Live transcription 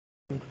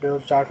Today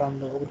we'll start on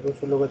the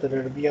duroosul اللغۃ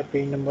العربية,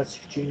 page number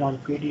 16 on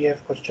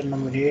PDF, question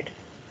number 8.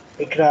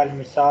 اقرأ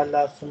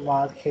المثال ثم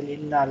أدخل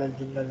إن على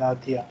الجملة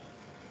الآتية.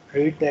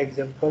 Read the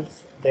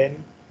examples,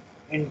 then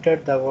enter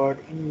the word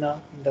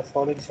inna in the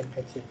following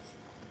sentences.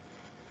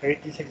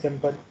 Read this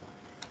example.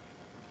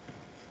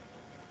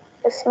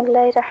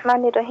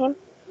 Bismillahirrahmanirrahim.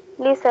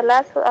 Li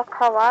salasu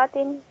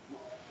akhawatin.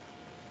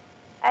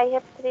 I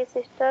have three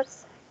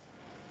sisters.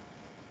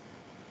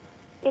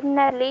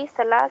 Inna li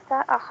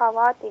salasa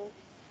akhawatin.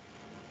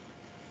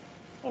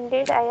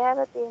 Indeed, I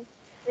have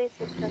three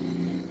sisters.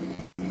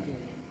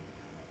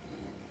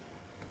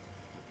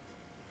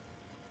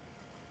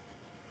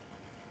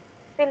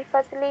 Fil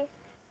fasli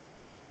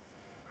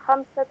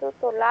khamsatu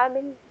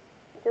tulabin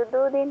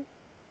jududin.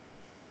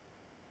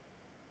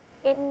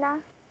 Inna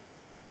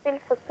fil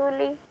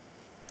fasuli.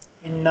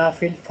 Inna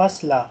fil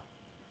fasla.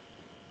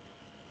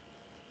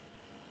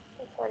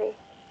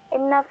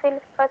 Inna fil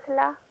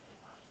fasla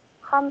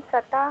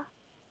khamsata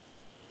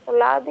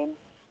tulabin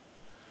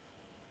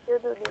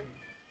jududin.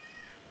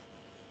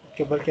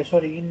 Okay, बल्कि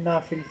sorry इन्ना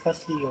fill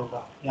फसली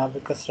होगा, यहाँ पे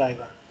कसरा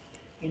आएगा.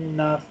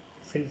 इन्ना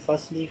fill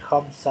फसली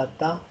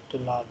खमसता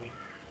तुलाबिन.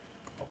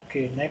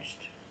 Okay, next.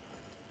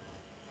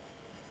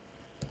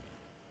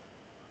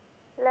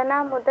 Lana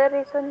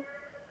mudarrisun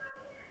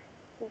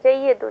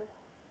jayyidun.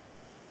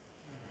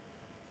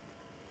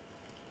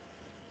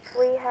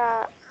 We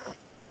have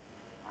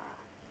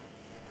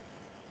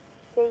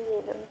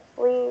jayyidun.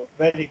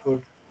 Very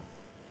good.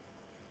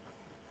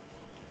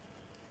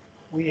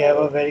 We have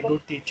a very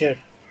good teacher.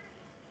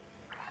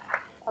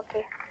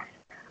 Okay.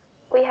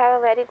 We have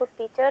a very good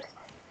teachers.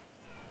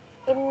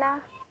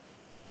 Inna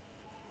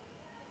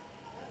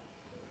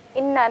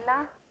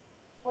na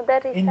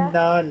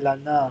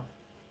mudarrisa.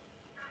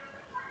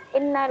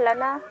 Inna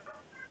lana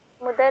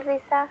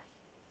mudarrisa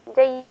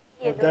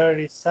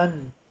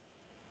jayyidun.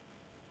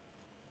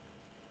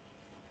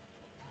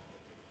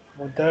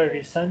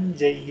 Mudarrisan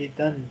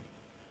jayyidan.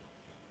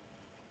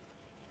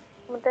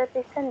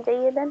 Mudarrisan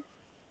jayyidan.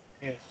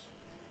 Yes.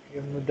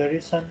 ये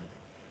मुदरिसन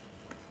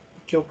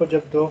के ऊपर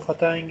जब दो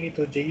फता आएंगी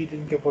तो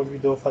जयीदन के ऊपर भी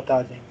दो फता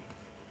आ जाएंगी.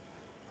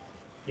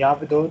 यहाँ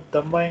पे दो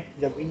दम है,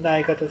 जब इन्ना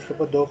आएगा तो उसके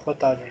ऊपर दो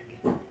फता आ जाएंगी.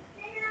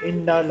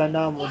 इन्ना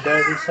लना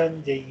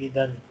मुदरिसन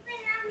जयीदन.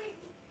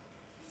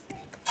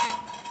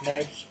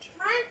 Next.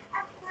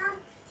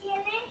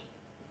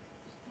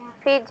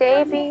 Fi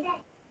jaybi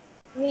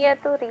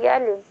miyatu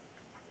riyalin.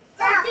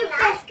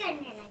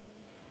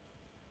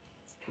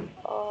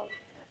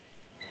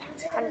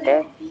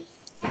 100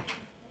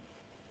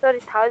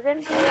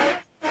 1,000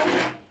 riyals.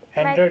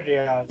 100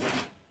 riyal.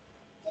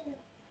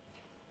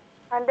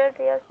 100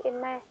 riyals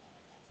in my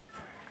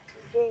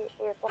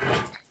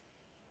pocket.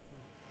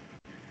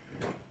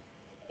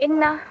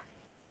 Inna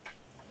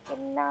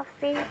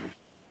fi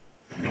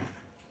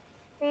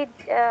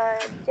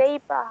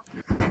jayba.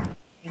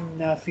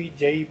 इन्ना फी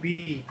जयबी.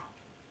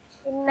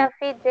 Inna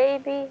fi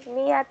jaybi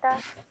miyata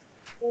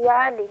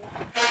riyalin.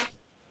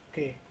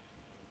 Okay.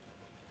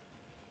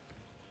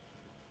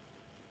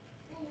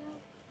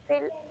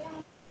 Fil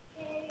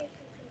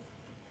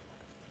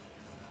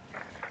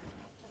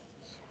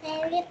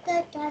hindi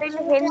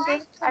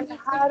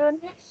anharun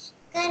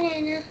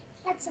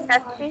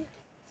tasfi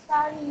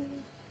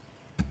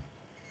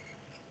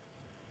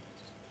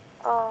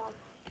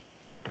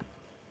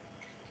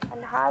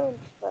anharun.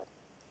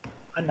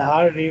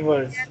 Anhar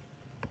rivers.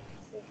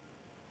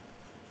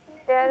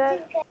 There are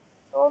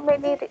so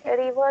many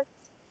rivers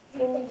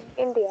in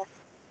India.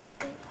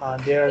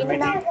 There are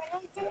many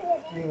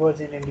rivers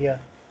in India.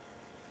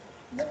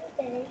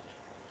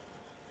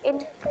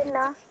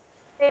 Inna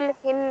fil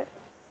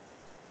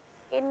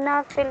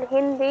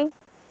hindi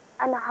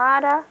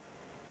Anharan.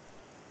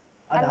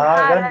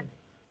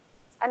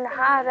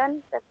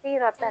 anharan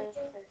kathiratan.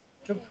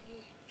 चुप.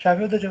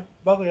 शाफी उधर जाओ,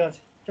 भागो यहाँ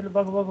से. चलो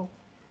भागो भागो.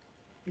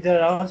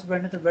 इधर आराम से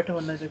बैठने तो बैठो,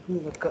 वरना से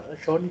कोई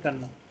शोर नहीं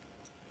करना.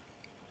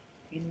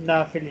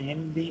 इन्ना fill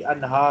Hindi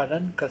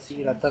अनहारन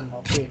कसीरतन.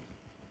 Okay.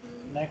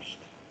 Next.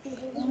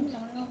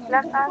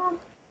 Laka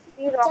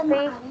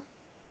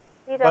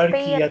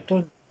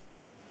बरकियतुन.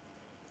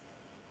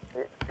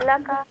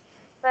 laka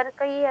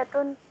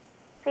barqiyatun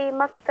fi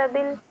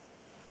maktabil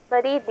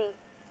baridi.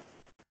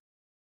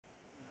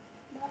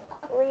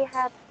 We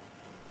have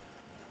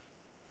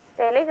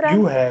telegram.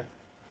 You have.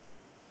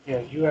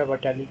 Yes, you have a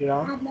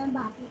telegram.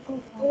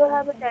 You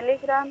have a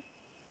telegram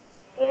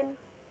in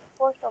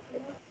post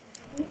office.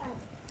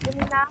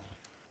 Inna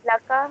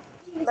laka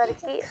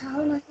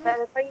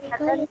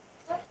barqiyatan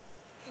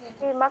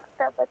fi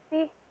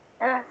maktabati.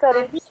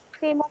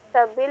 Fi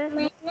maktabil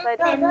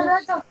baridi.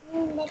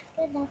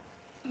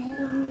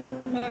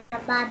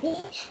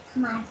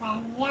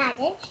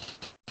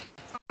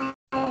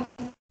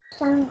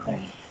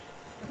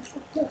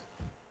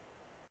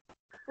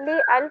 Li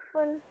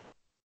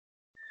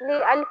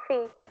alfi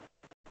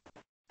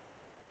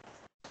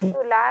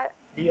dolar.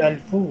 Li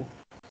alfu.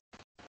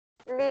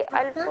 Li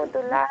alfu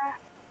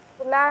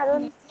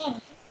dolarun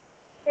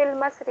fil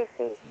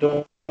masrifi.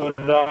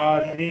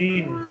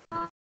 Dolarin.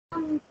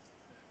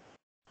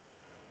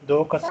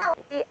 दो का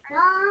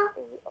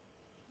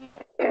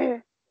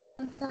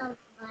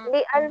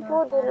لألف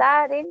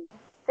دولار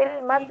في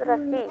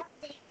المصرف.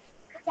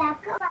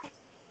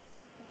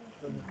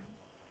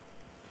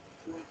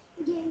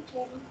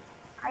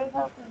 I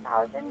have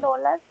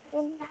 $1,000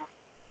 in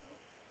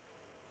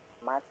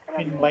in Masraf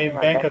my means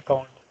what? bank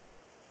account.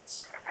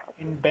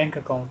 In bank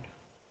account.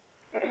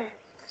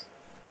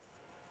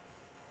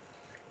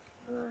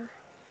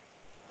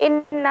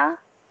 Inna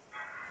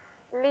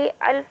li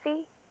alfi,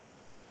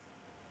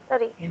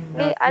 sorry, li Inna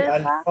fi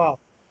alfa, alfa.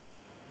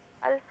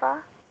 alfa,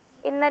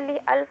 inna li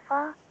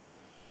alfa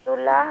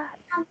dolar,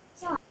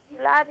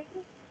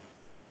 dolarin,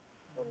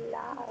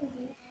 dolar,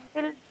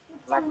 fil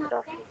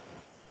masrafi.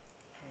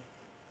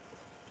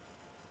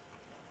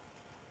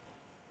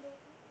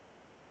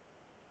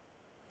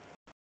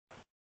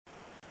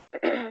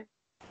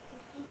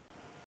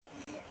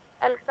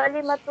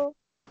 Al-kalimatu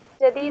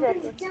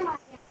jadidatun,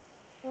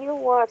 new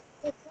words.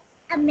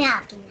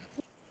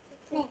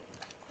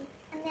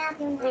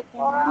 Liqa'un,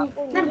 recount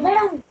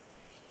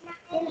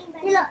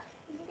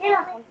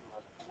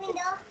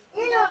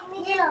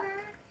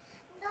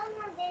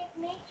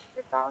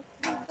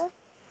number,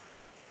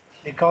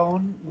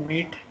 Account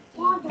meet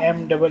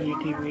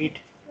MEET meet.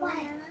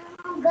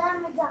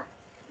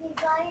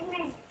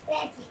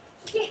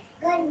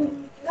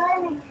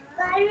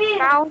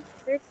 count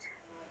with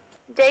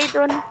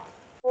Jaidun,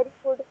 very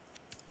good,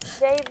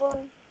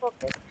 Jaibun,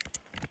 pocket,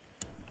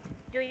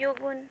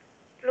 Juyubun,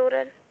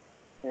 plural,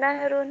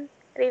 Nahrun,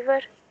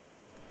 river,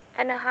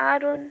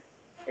 Anharun,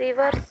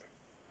 rivers,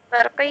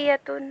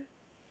 Barqiyatun,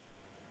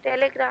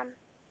 telegram,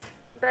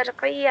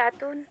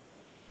 Barqiyatun,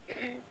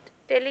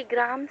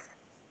 telegrams,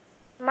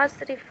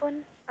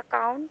 Masrifun,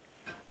 account,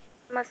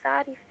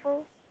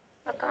 Masarifu,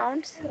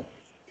 accounts,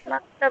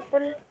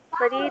 Maktabul,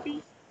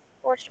 Baridi,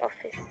 post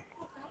office.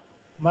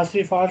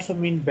 Masrif also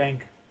mean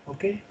bank.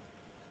 Okay.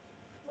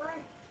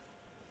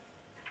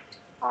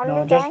 Only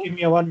Now just bank, give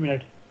me a 1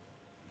 minute.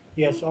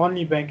 Yes,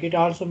 only bank. It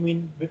also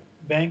mean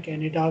bank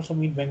and it also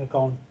mean bank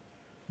account.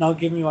 Now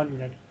give me 1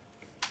 minute.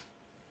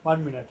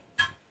 1 minute.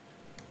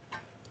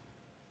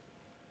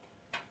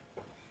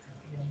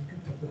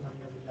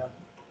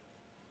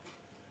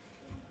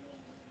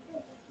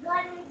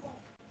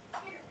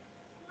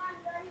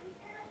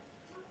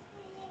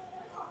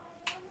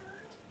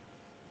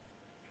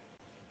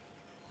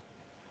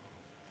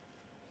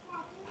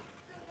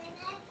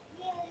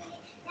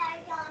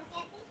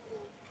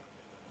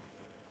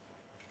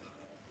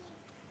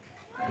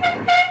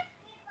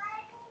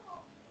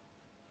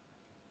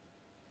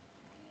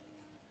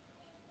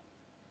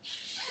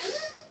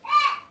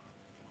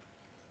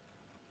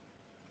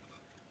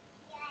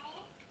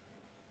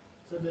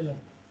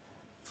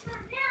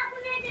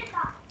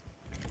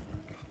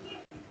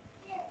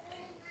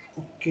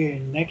 Okay,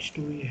 next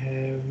we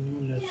have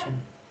new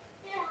lesson.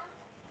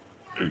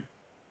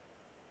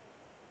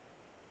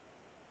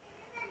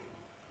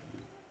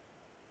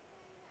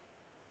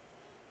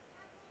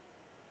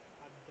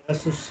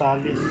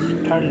 Salis,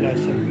 third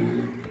lesson.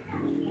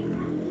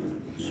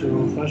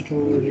 So first we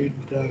will read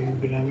the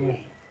grammar.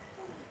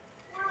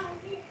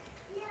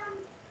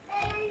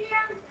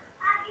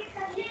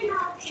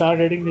 Start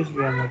reading this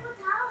grammar.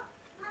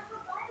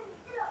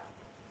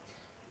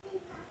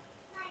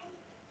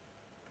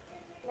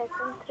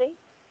 lesson 3.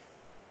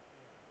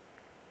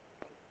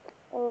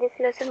 In this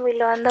lesson, we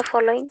learn the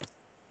following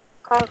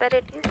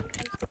comparative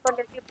and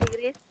superlative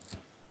degrees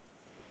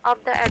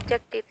of the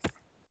adjectives.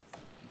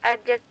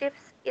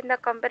 Adjectives in the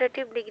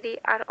comparative degree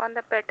are on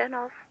the pattern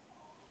of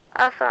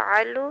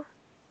af'alu,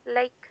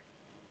 like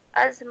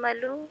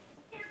azmalu,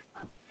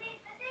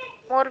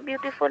 more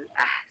beautiful,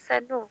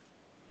 ahsanu,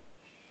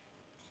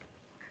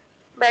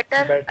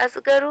 better, But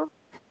asgaru,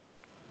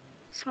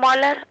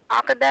 smaller,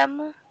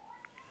 aqdamu,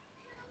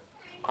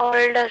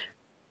 older.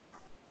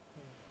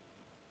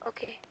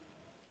 Okay.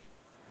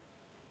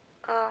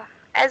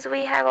 As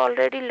we have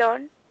already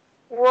learned,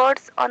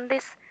 words on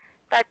this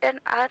pattern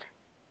are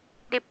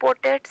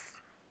deporteds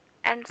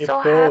and so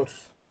have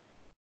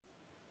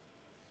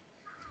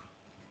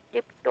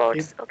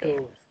diptors. diptodes. Okay.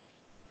 Diptors.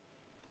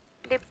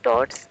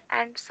 Diptodes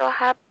and so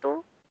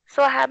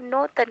have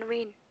no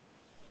tanween.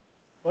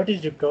 What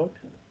is diptot?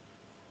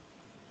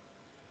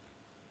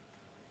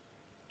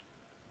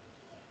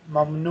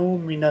 Mamnu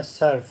minas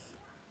sarf.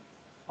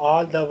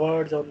 All the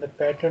words on the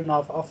pattern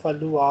of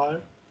afalu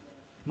are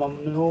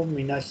mamnu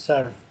minas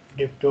sarf,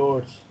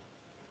 diptors,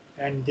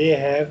 and they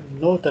have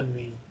no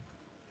tanween.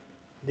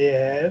 They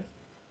have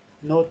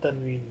no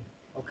tanween.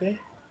 Okay?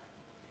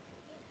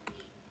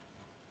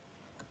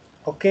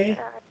 Okay?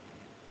 Uh,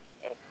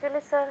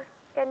 Actually, sir,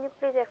 can you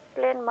please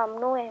explain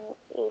mamnu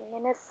in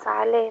minus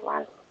sale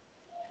once?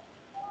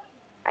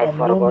 I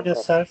Mamnu forgot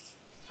minas that. sarf,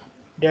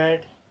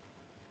 that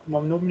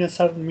mamnu minas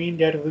sarf mean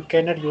that we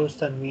cannot use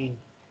tanween.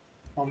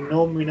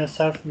 Mamnu minas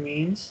sarf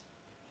means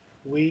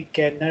we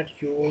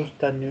cannot use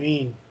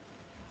tanween.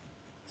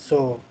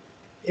 So,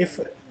 if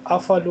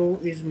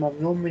afalu is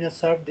mamnu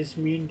minas sarf, this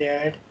means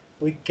that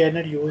we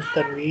cannot use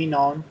tanween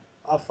on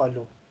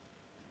afalu.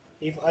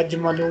 If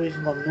ajmalu is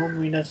mamnu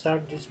min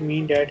as-sarf, this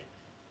means that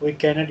we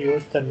cannot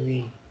use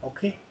tanween.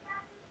 Okay.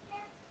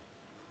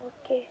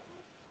 Okay.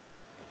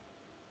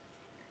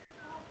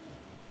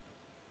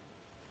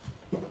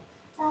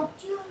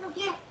 चाचू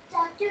रुके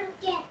चाचू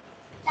रुके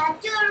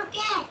चाचू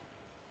रुके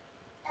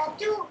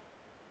चाचू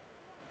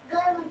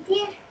घर मत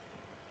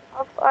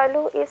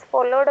Afalu is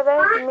followed by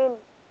min.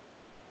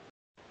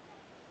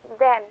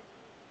 Then,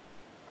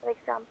 for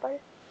example,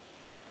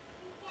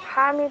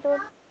 Hamidun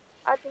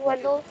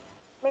atwalu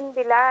min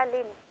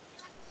Bilalin.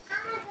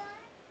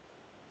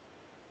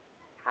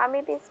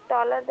 Hamid is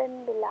taller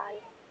than Bilal.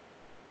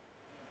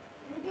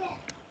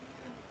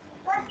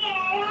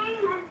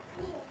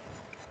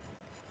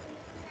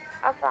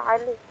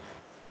 Afalu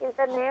is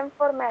the name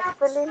for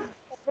masculine,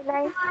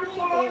 feminine,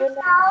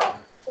 singular.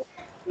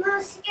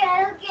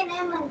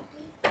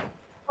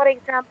 For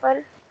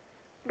example,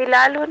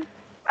 Bilalun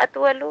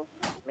atwalu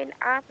min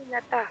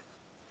Aminata.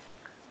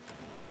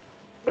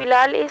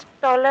 Bilal is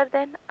taller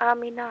than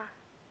Amina.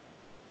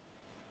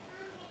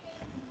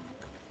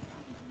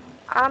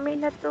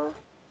 Aminatu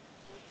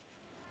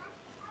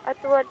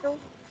atwalu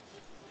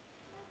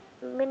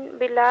min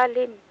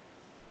Bilalin.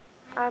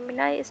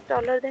 Amina is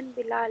taller than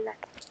Bilal.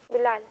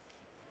 Bilal.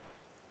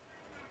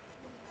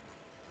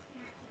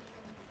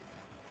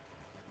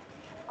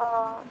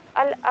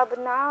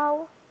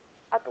 Al-abna'u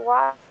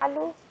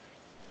atwalu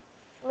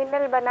min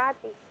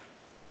al-banati.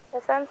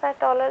 The sons are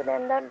taller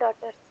than the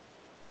daughters.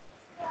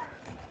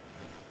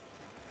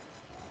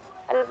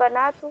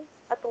 Al-banatu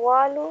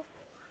atwalu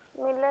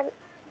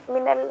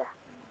min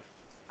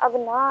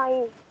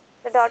al-abna'i.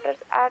 The daughters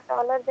are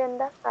taller than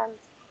the sons.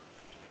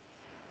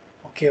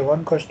 Okay,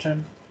 one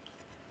question.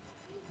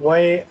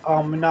 Why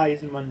Amna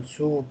is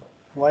mansoob?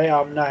 Why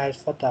Amna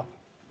has fatah?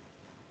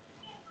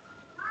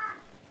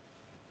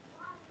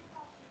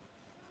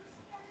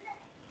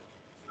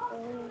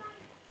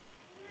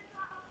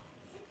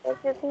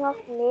 That's using of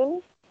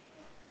min.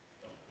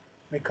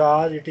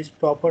 Because it is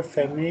proper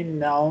feminine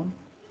noun,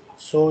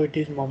 so it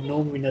is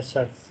mamnu min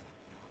as-sarf.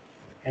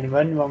 And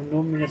when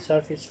mamnu min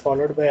as-sarf is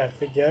followed by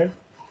harf jar,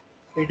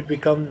 it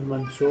becomes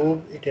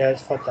mansoob. It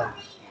has fatah.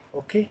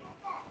 Okay.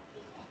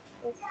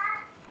 Yes.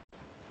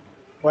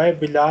 Why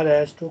Bilal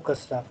has two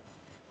kasra?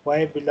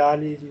 Why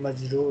Bilal is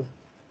majroor?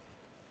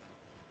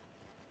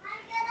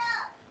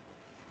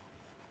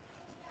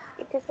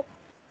 It is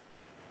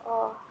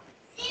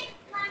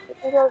it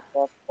is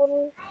also a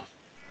full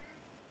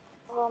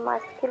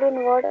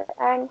masculine word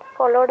and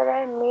followed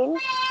by min.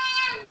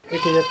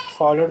 It is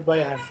followed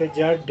by harf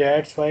jar.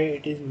 That's why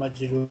it is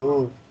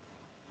majroor.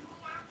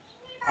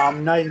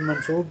 Amna is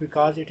mansoob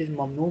because it is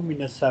mamnu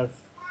min as-sarf.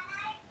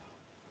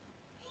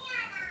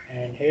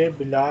 And here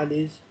Bilal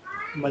is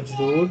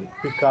majroor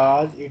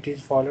because it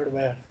is followed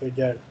by harf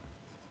jar.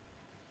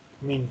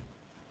 Min.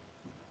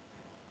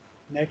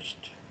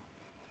 Next.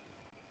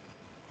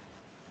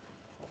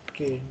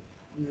 Okay.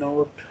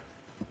 Note.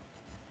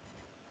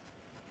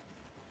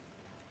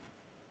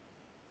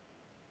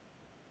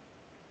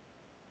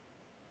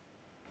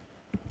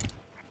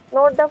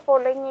 Note the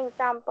following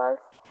examples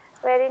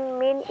wherein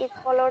min is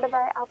followed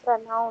by a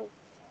pronoun.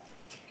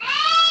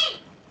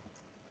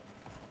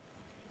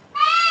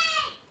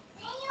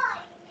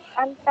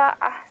 Anta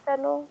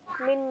ahsanu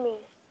minni.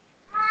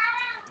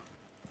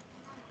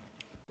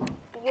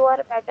 You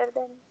are better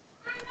than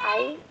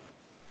I.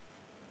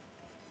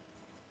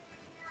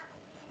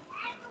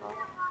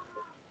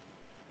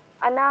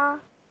 Ana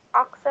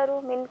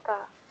aksaru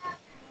minka.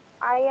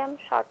 I am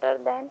shorter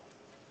than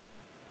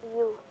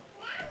you.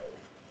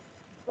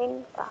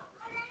 Minka.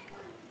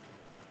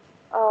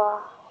 Uh,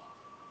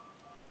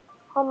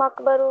 hum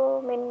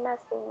akbaru minna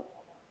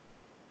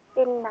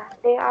sinna.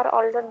 They are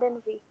older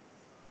than we.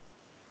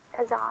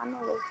 अजान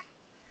हो गई.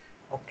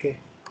 Okay.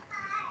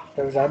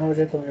 जब जाना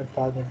मुझे तो मैं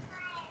बता दूँ.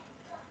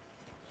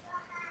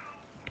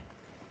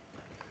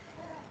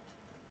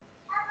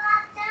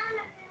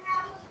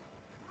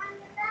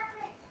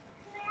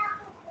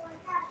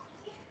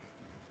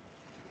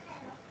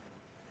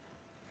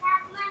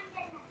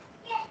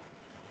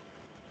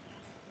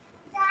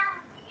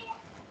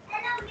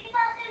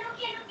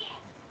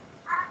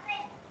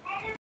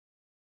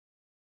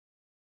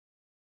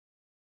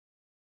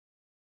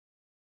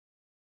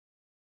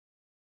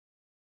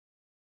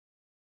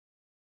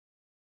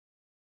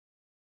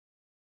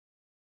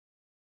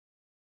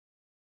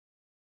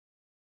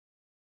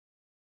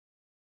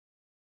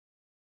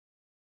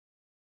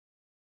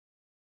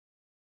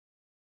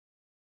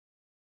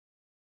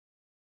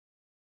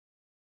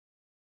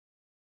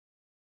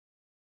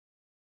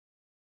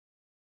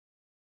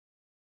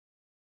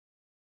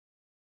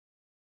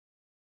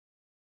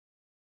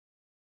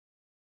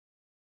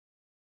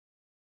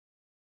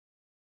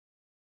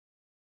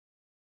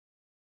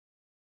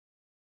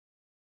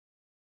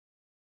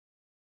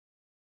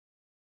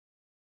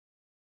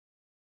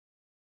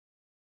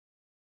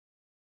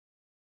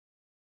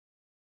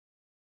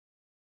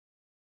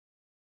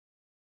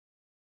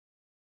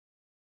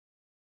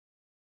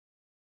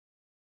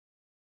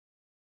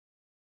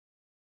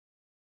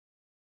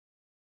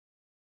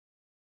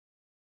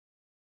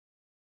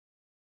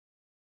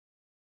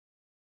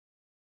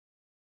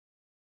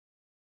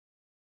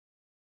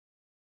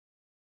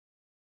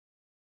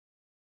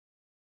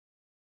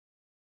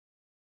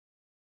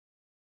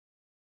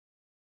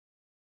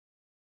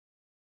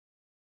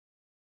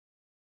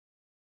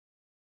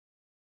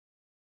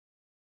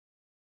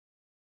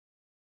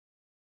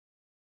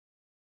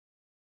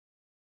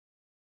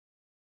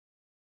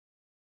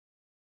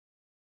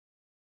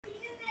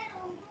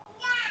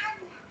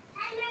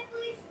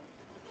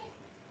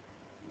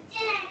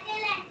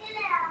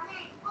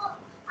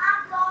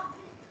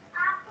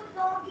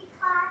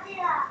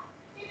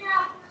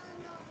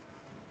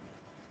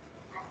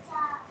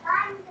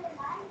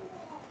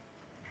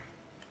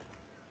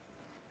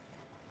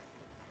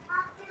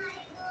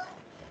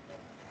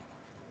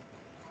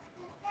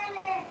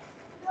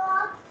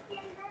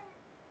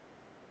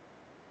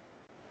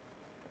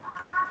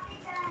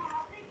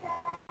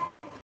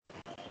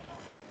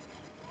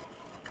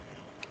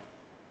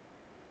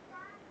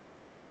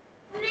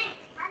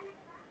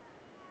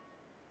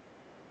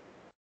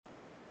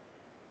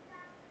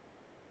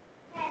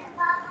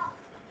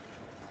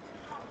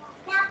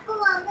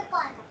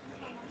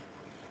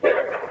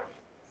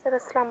 सर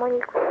अस्सलाम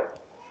वालेकुम।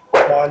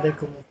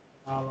 वालेकुम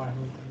अस्सलाम व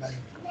रहमतुल्लाहि।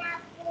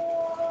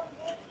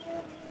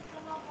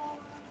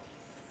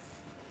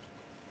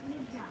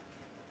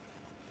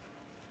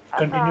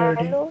 Continue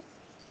reading.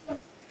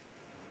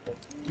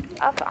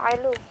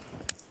 अफ़अलु अफ़अलु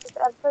is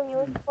also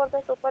used for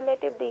the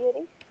superlative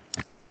degree.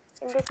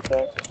 In this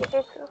case, it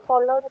is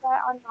followed by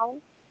a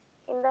noun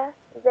in the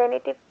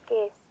genitive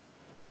case.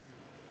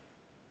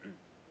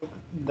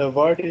 The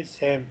word is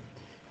same.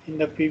 In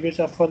the previous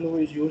afalu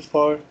is used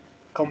for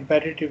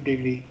comparative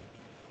degree,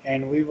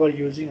 and we were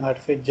using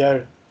harf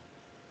jar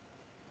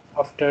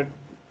after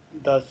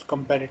the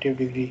comparative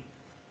degree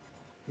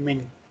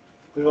min.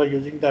 We were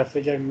using the harf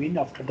jar min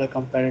after the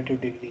comparative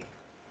degree.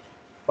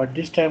 But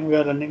this time we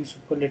are running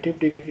superlative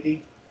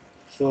degree,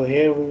 so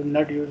here we will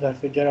not use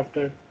harf jar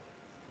after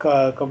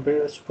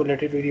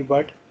superlative degree,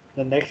 but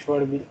the next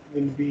word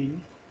will be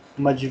in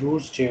majroor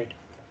state.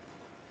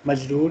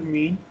 Majroor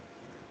mean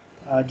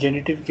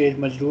genitive case.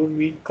 Majroor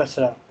mean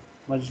kasra.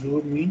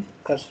 Majroor mean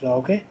kasra.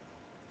 Okay.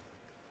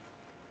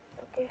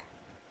 Okay.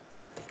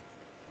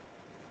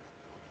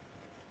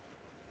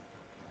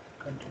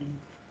 Continue.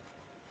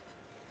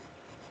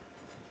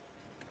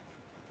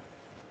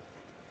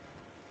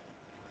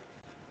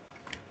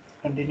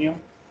 Continue.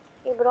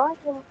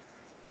 إبراهيم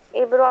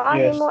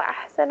Yes.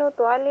 أحسن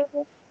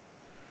طالب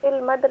في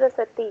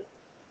المدرسة.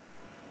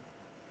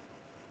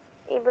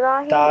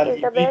 Ibrahim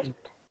is the Talibin. best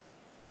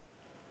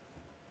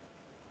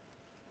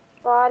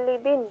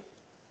طالب.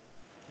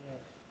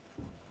 Yes.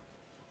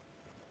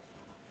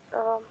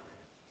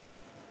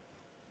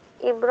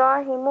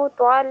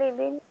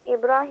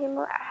 إبراهيم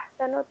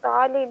أحسن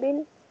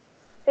طالب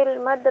في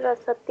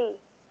المدرسة.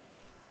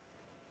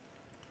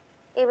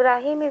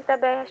 Ibrahim is the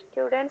best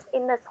student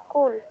in the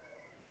school.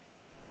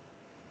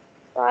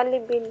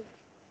 طالب.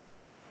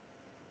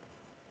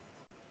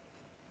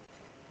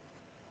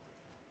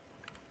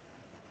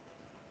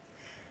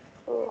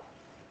 Oh,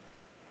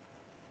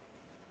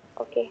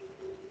 okay.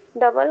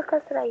 Double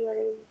kasra here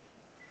is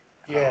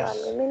Yes.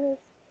 طالب is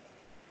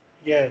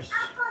Yes.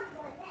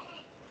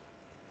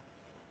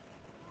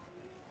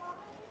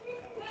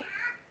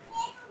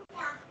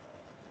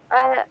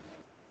 Al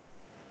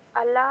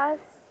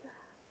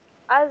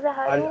Azharu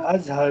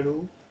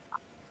Al-Azharu.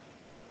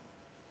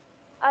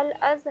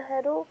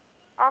 الأزهر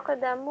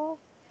أقدم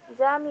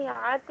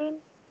جامعة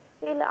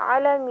في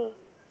العالم.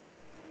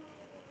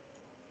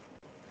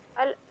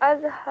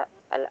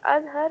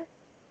 Al-Azhar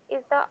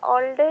is the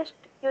oldest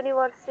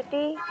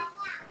university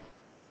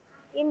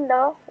in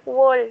the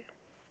world.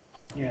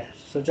 Yes.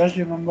 So just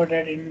remember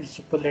that in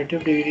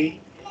superlative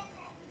degree,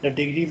 the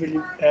degree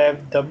will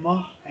have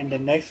dhamma, and the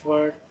next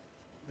word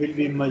will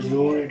be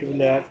majroor. It will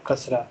have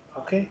kasra.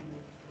 Okay.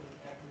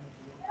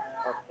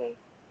 Okay.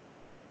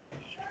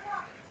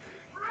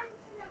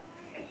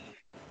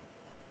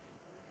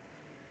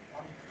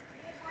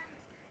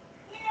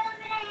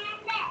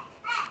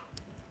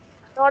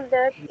 Note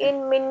that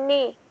in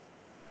Minni,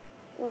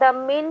 the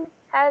min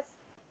has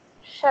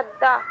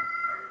shadda.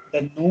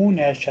 The noon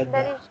has There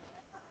shadda. is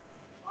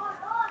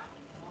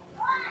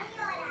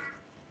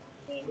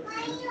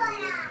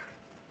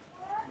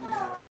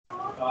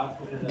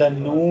The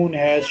noon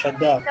has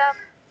shadda. kitab.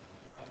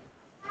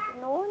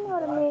 Noon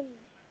or min?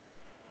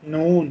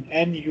 Noon.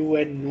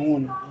 N-U-N.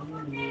 Noon.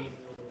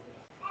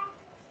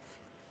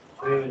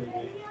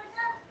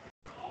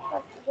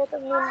 बस ये तो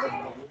min लिखा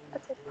है.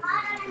 अच्छा.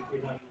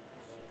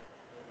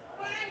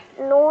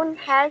 Noon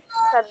has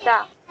shadda.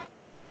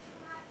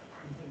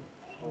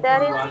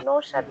 There is no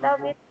shadda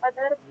with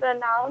other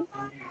pronouns.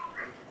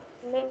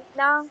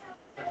 Minna,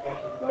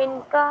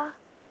 minka,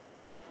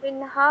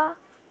 minha,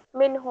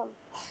 minhum.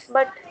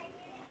 But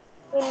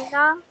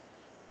minna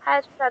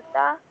has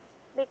shadda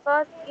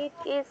because it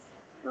is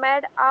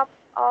made up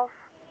of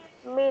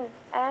min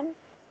and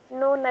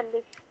nun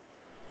alif.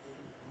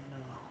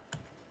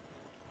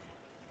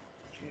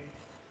 Okay.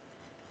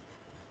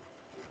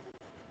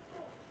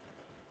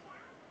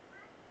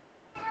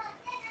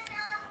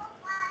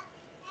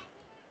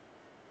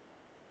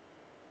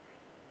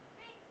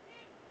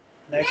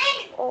 Next.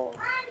 Oh,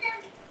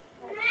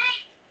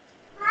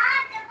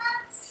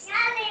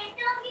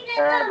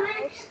 sir,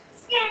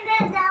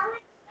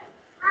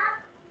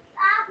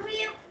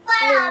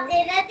 but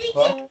min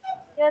What? in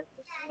here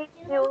it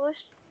is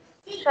used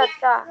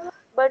shadda,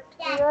 but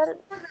here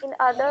in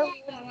other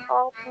words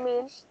of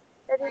min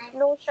there is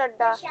no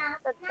shadda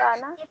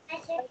na,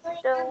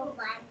 but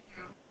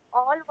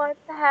all words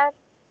have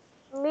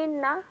min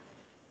na,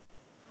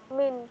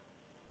 min.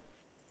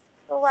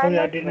 So why Sorry,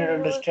 I not did we not use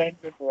understand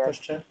your here?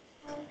 question.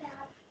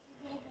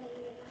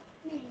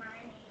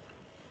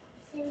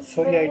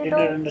 Sorry, I Minni did तो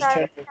not सारे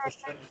understand your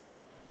question.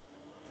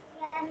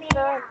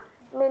 Sir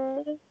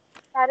Minni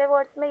सारे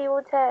words में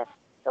use है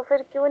तो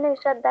फिर क्यों नहीं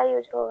श्रद्धा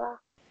use होगा.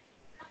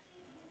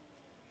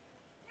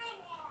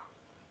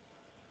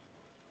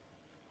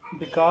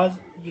 बिकॉज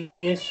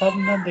ये सब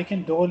ना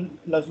देखें दो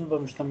लफ्ज़ों पर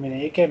मुश्तमिल है.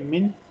 एक है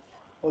मिन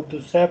और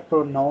दूसरा है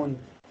प्रोनाउन.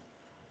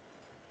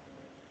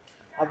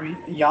 अब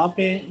यहाँ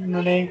पे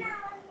इन्होंने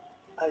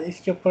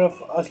इसके ऊपर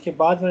इसके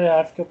बाद वाले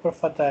हर्फ के ऊपर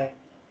फतह है,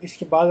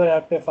 इसके बाद वाले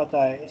हर्फ पे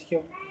फतह है, इसके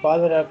बाद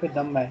वाले हर्फ पे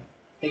दम है,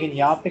 लेकिन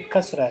यहाँ पे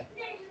कसरा है।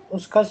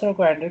 उस कसरा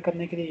को हैंडल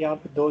करने के लिए यहाँ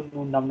पे 2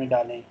 नून हमने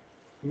डाले हैं,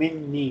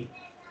 मिन नी।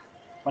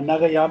 वरना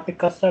अगर यहाँ पे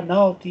कसरा ना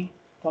होती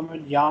तो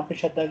हमें यहाँ पे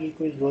शद्दा की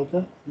कोई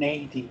ज़रूरत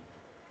नहीं थी।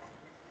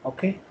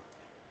 ओके,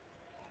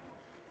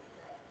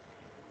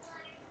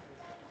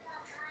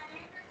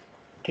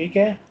 ठीक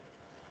है।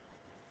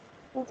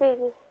 जी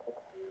जी ठीक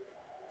है।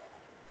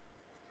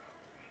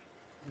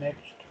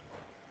 नेक्स्ट,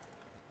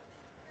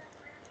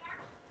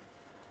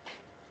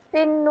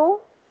 सिन्नु,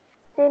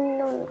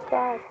 सिन्नु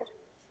क्या है sir?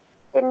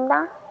 सिन्ना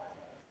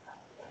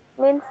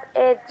means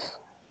as.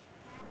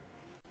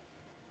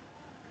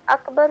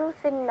 अकबरू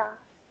सिन्ना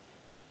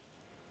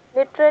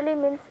literally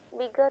means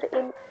bigger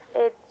in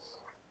age.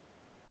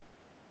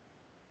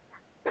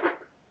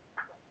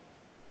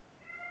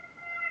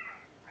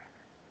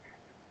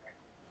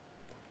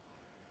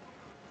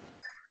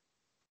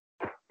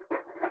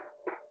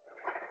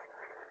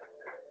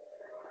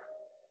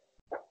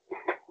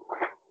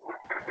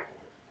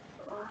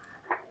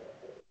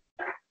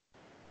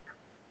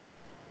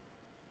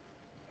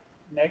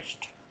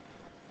 Next,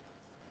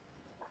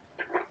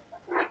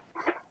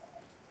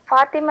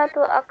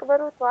 फातिमतु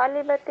अकबरू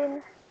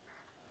त्वालिबतिन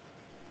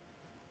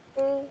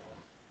fi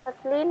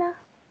Aslina.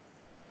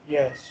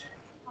 Yes.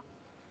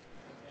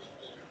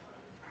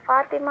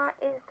 Fatima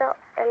is the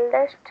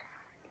eldest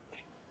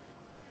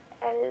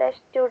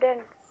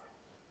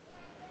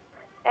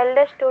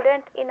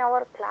student in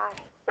our class.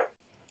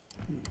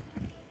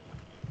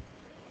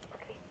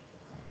 Okay.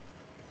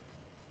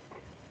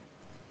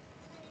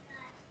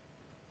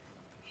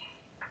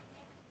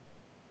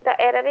 The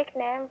Arabic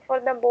name for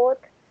the both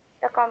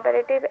the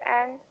comparative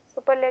and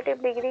superlative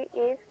degree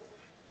is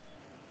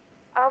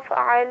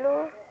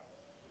af'alul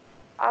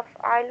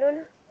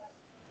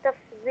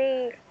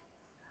tafzil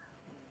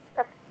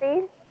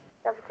tafzil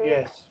tafzil.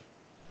 Yes,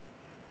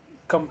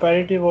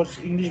 comparative और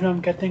English में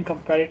हम कहते हैं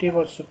comparative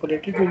और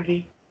superlative degree,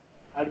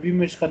 अरबी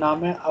में इसका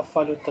नाम है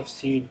अफ़ाल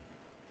तफसील।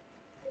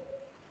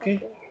 Okay, Okay.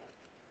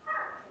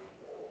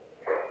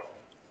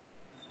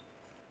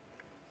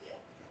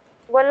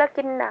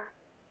 Walakinna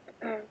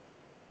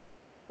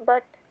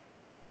but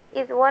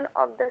is one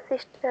of the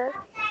sisters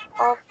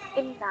of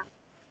Inna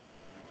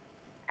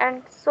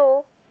and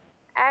so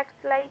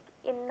acts like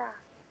Inna.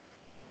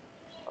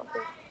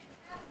 Okay.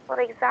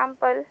 For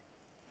example,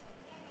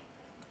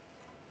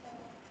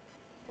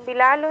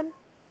 Bilalun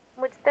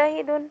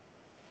mujtahidun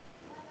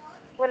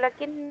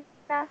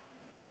walakinna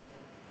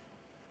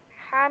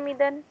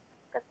hamidan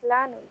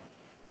kaslanun.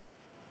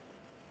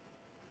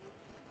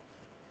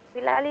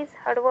 Bilal is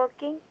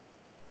hardworking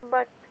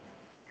but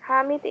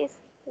Hamid is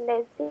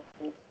lazy.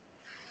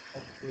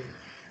 Okay.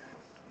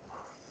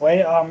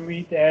 Y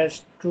Hamid has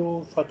to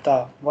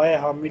फतह, Y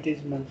Hamid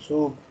is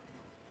मंसूब।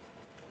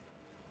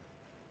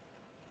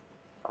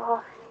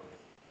 Oh,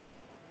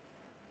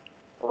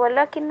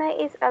 walakinna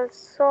is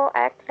also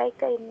act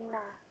like a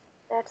Inna.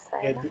 That's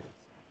why, na?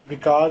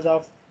 Because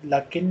of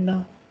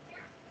lakinna,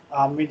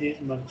 Hamid is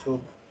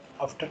mansoob.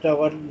 After the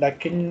word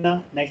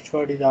lakinna, next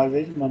word is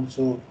always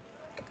mansoob.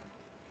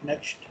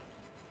 Next,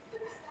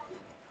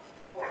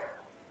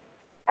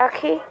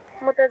 أخي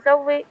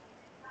متزوج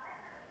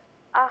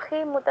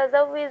أخي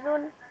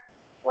متزوج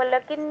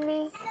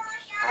ولكني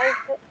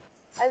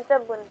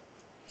عزب.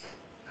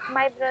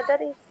 My brother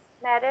is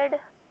married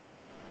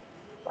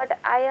but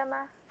I am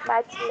a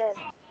bachelor.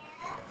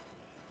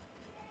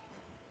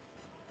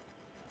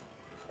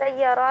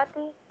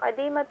 سياراتي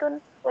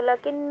قديمة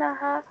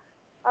ولكنها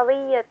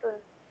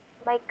قوية.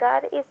 My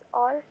car is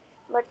old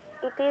but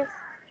it is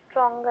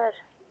strong.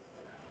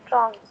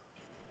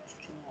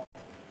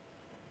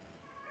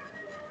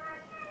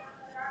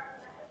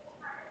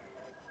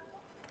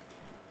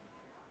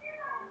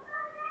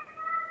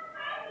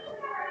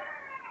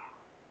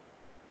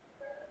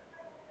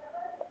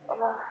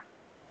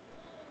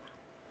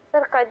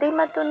 Sir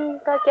कदीमतुन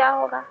का क्या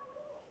होगा?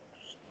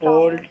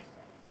 old,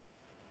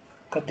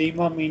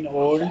 kadima mean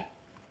old,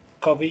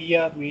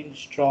 kawiya mean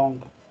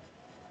strong.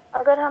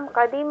 अगर हम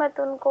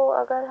कदीमतुन को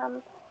अगर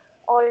हम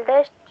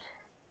oldest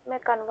में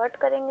convert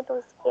करेंगे तो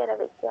उसकी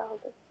अरबिक क्या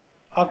होगी?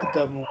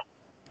 Aqdamu,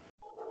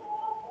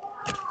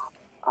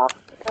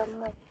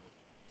 अकदम.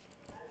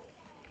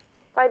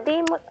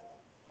 कदीम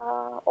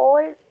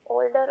ओल्ड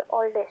ओल्डर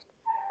ओल्डेस्ट.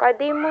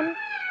 कदीमुन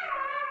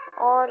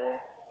और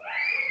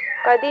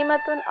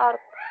कदीमतुन और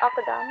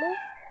अकदामु.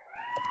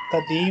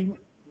 कदीम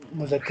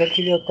मुज़क्कर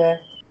के लिए होता है,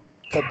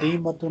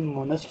 कदीमतुन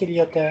मुनस के लिए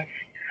होता है,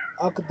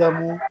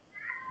 अकदमु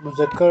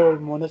मुज़क्कर और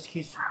मुनस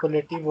की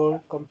सुपरलेटिव और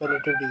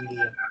कंपैरेटिव डिग्री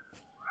है।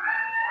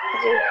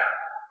 जी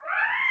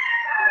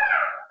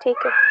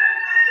ठीक है.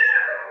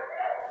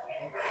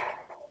 Next,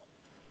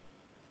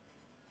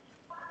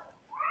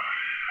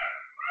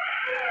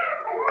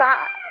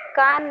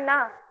 Kanna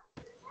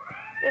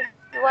is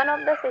one of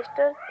the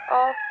sisters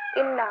of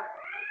Inna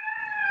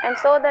and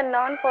so the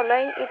noun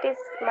following it is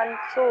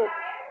mansoob.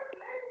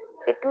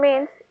 It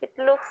means it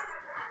looks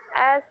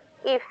as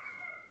if.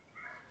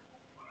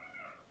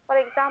 For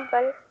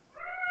example,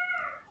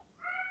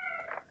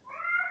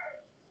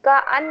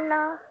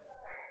 Ka'anna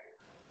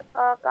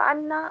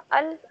كأن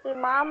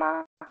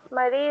الإمام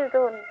مريض.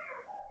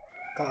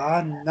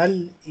 كأن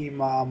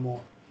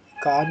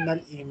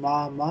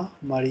الإمام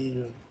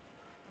مريض.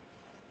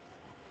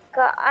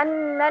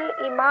 كأن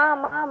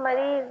الإمام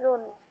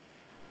مريض.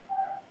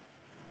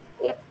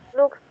 It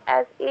looks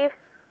as if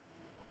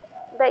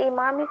the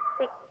Imam is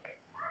sick.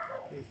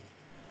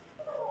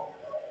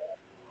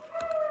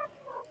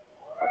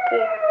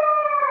 Okay.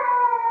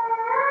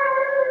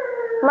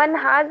 من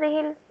هذه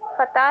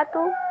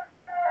الفتاة؟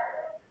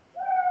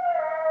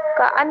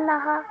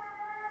 كأنها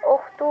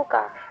أختك.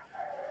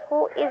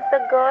 Who is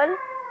the girl?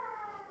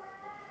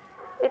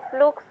 It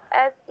looks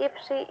as if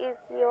she is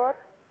your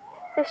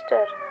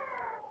sister.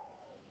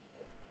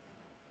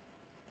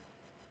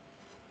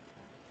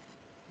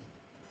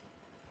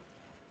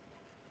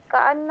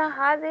 كأن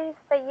هذه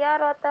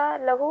السيارة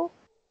له.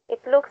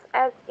 It looks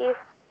as if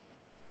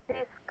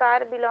this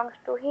car belongs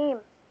to him.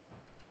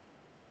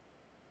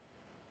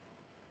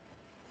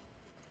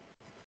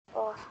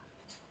 Oh.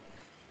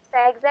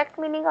 The exact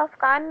meaning of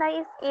kanna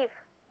is if,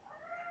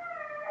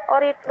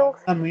 or it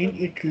looks. I mean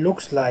it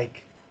looks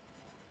like.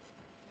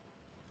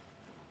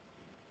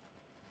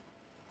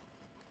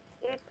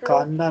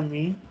 Kanna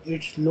mean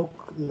it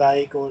look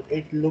like or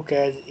it look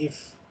as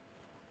if.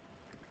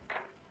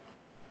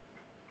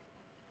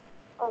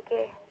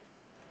 Okay.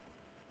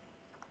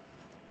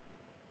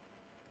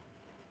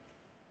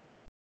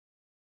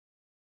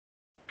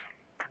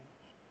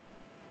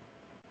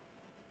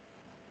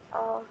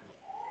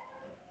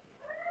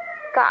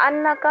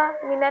 كأنك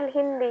من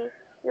الهند.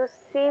 You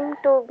seem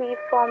to be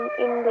from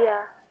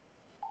India.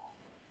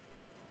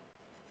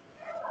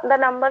 The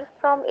numbers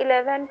from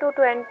 11 to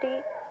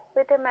 20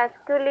 with a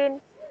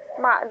masculine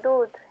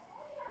ma'dud.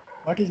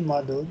 What is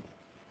madud?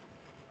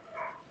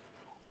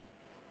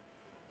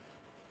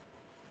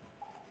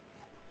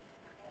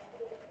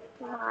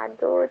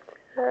 Ma'dud.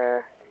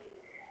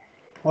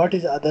 What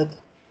is adad?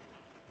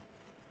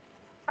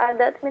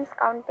 Adad means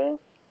counting.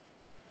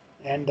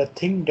 And the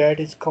thing that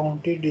is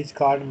counted is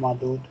called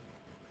madud.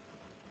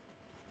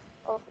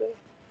 Okay.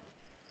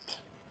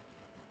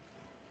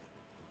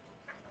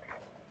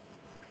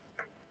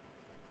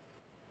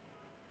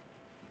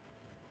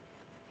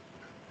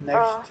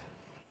 Next.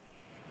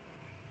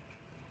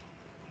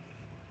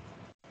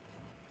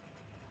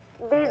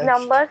 These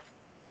numbers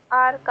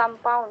are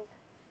compound.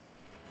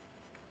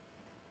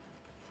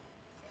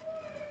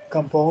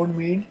 Compound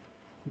mean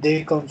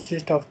they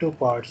consist of two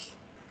parts.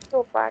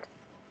 Two parts.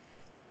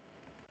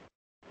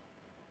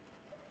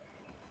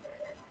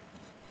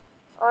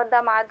 Or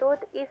the madud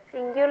is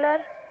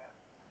singular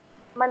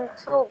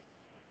mansub.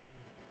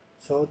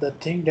 So the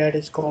thing that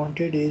is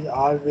counted is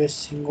always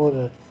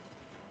singular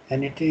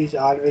and it is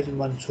always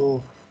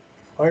mansoob.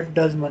 What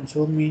does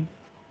mansoob mean?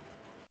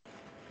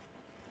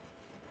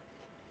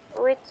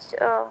 Which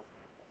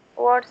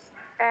words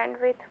end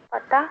with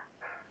fatah?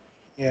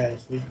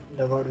 Yes, with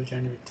the word which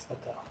ends with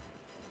fatah.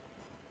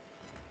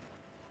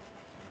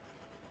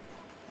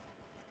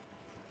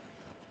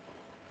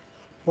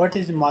 What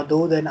is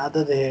madud and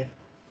adad here?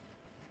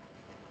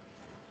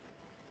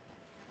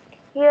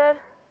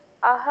 Here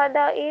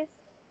ahada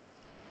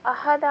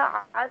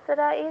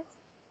asra is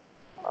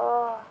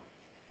no.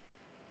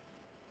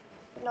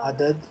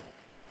 Adad.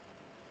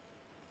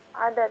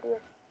 Adad,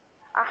 yes.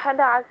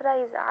 Ahada asra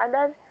is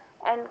adad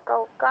and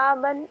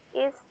kawkaban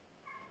is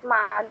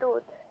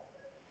ma'dud.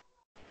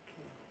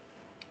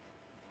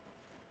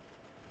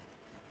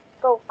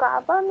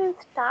 Kawkaba means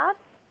star.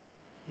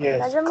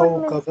 Yes,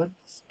 Najaman means kawkaban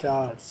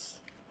stars.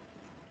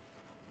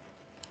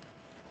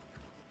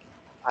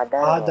 other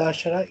word.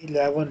 Adashara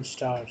 11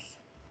 stars.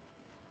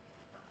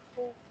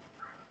 Okay.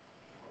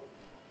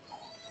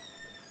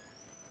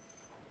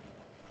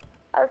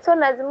 Also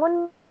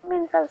Najmun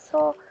means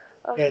also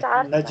Yes,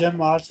 stars. Najam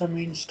also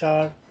means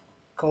star.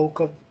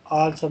 Kaukab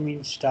also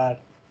means star.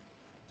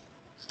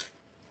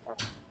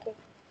 Okay.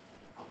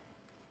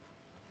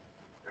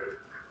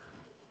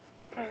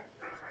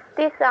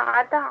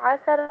 تسعة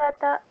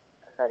عشرة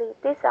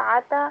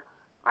تسعة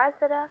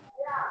عشر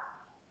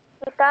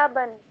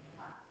كتابا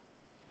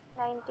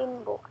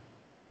 19 books.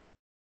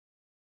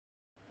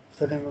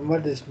 So remember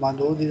this,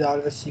 madud is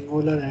always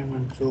singular and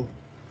mansoob.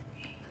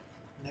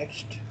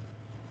 Next.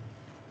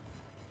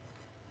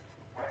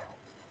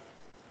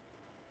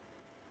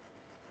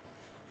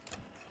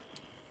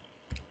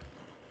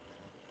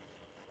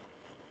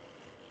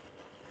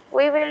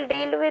 We will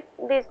deal with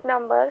these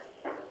numbers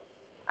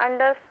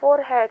under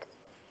 4 heads.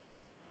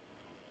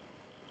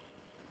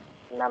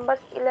 Numbers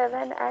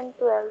 11 and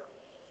 12.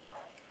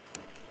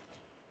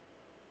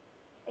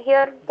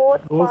 Here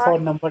both Rule for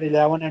parts. number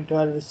 11 and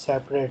 12 is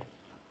separate.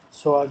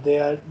 So they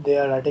are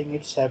writing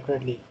it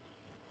separately.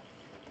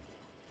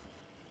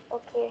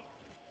 Okay.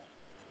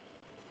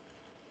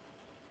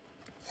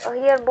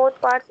 Here both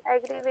parts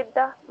agree with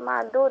the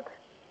madud.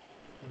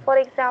 For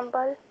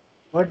example,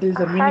 What is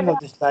the meaning ahada. of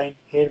this line?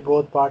 Here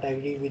both part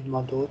agree with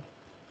madud.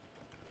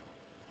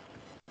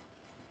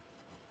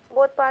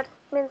 Both parts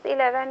means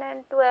 11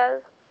 and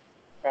 12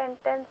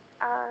 sentence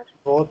are.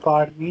 Both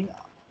part mean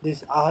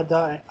this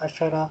ahada and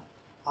ashara.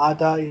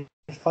 Ada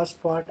is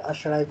first part,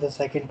 ashara is the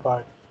second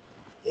part.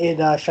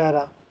 Eda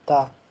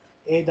asharata.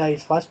 Eda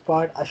is first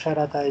part,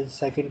 asharata is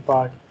second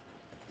part.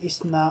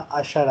 Isna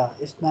ashara.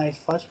 Isna is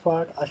first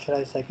part,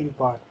 ashara is second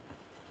part.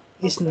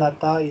 Okay.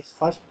 Isnata is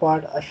first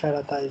part,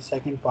 asharata is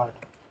second part.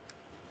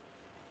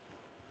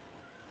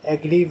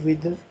 Agree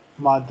with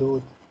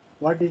Madud.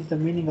 What is the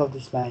meaning of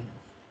this line?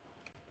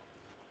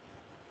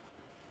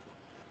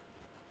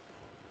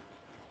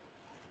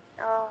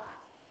 Uh,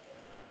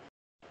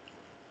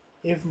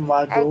 If I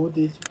Madud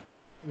is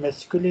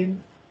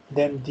masculine,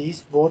 then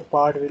these both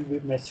parts will be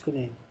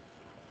masculine.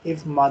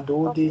 If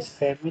Madud okay. is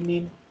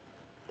feminine,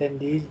 then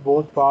these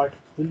both parts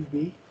will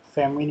be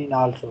feminine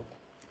also.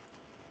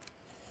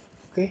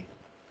 Okay?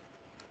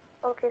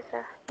 Okay,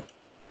 sir.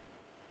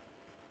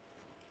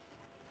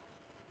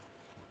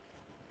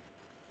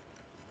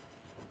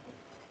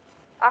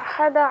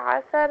 أحد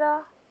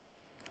عشر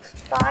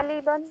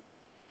طالبا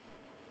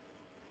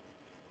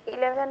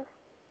 11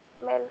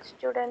 male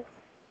students.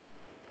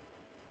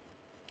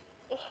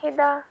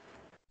 إحدى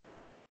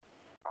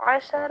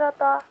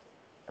عشرة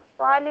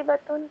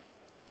طالبة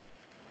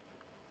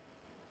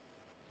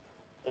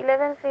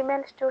 11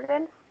 female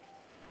students.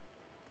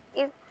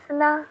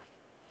 إثنى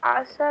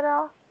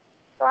عشر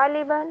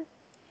طالبا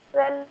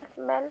 12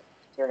 male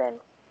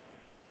students.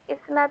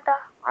 إثنتا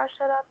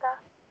عشرة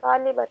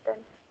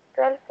طالبة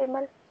 12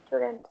 female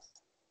students.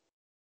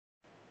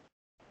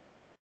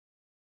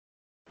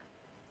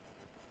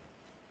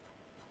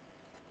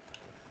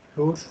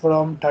 Roots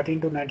from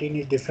 13 to 19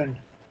 is different.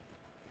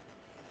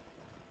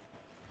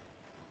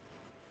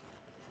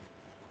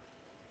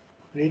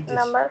 Read this.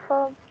 Number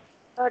from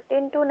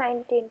 13 to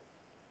 19.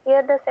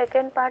 Here the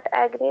second part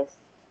agrees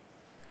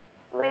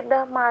with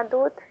the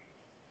madud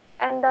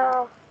and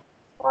the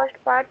first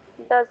part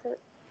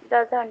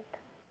doesn't.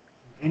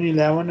 In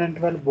 11 and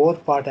 12,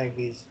 both part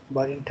agrees,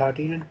 but in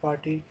 13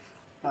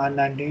 and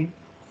 19,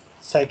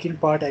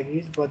 second part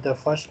agrees, but the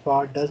first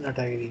part does not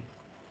agree.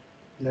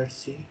 Let's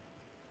see.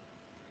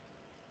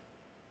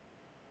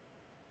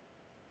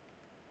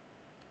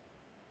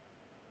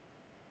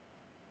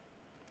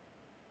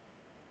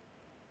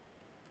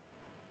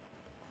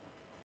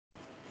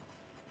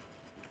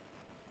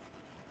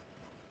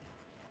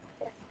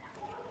 Yes.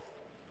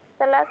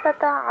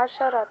 ثلاثة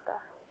عشرة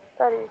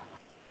sorry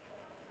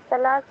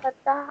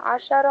ثلاثة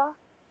عشر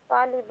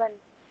طالبا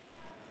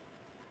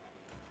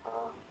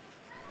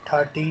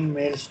 13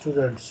 male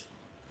students.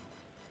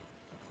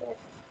 yes.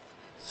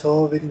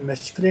 So with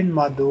masculine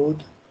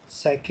madud,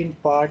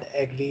 second part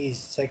agrees.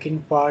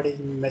 Second part is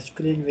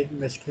masculine with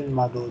masculine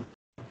madud.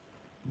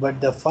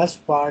 But the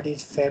first part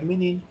is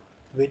feminine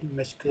with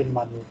masculine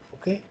madud.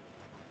 Okay?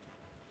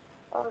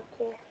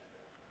 Okay.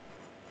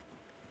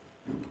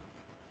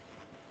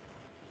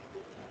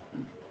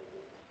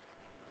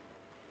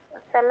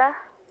 ثلاث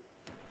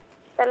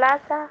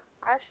ثلاثة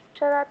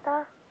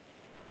عشرة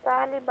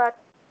طالبة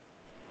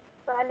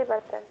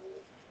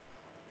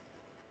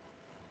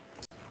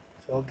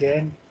So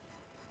again,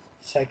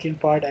 second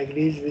part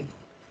agrees with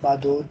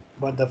madud,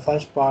 but the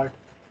first part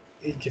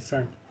is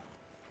different.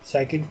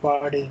 Second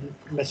part is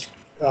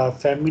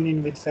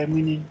feminine with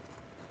feminine,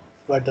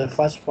 but the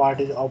first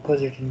part is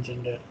opposite in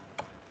gender.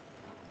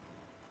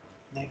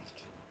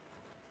 Next.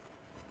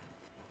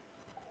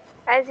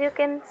 as you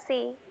can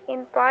see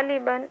in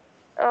طالبا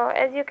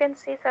as you can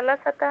see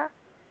ثلاثة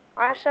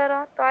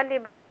عشر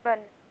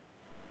طالبا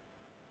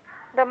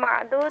the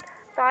معدود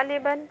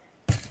طالبا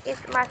is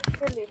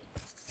masculine.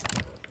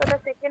 So the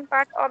second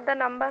part of the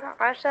number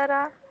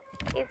ashara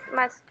is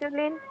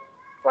masculine,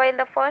 while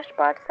the first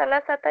part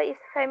salasata is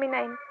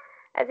feminine,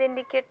 as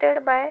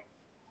indicated by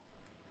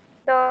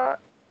the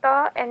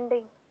ta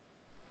ending.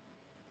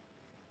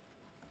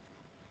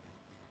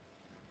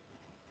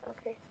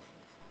 Okay.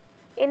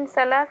 In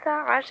salasa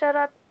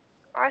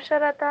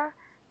asharata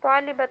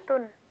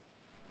talibatun,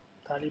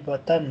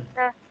 Talibatan.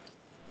 the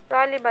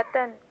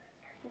talibatan,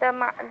 the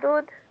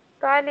ma'dud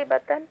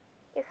talibatan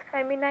is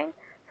feminine,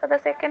 so the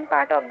second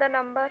part of the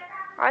number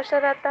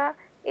asharata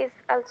is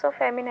also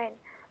feminine,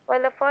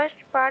 while the first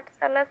part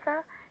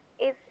salasa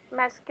is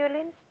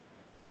masculine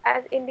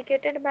as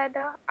indicated by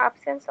the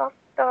absence of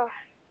the.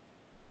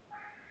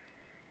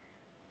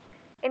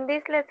 In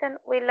this lesson,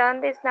 we learn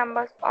these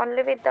numbers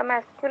only with the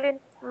masculine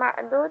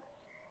ma'dud.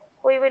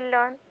 We will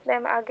learn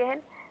them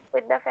again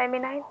with the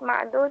feminine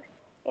ma'dud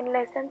in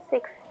lesson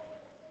 6.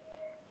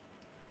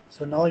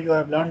 So now you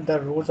have learned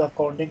the rules of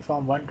counting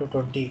from 1 to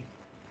 20.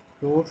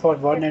 Rule for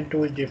 1 Yes, and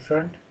 2 is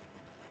different.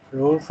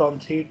 Rule from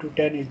 3 to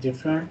 10 is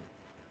different.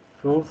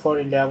 Rule for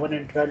 11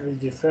 and 12 is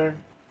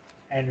different.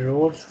 And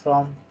rules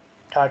from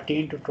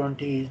 13 to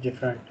 20 is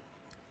different.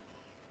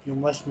 You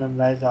must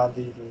memorize all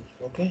these rules.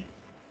 Okay?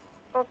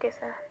 okay,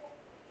 sir.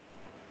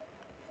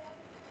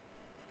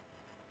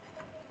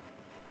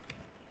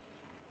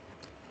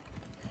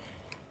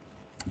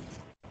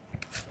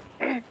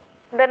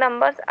 The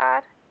numbers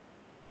are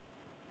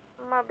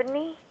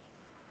mabni,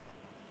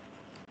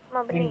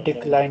 mabni in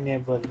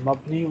Indeclinable.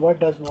 Mabni. What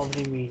does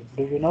Mabni mean?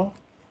 Do you know?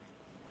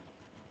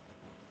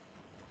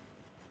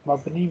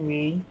 Mabni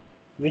mean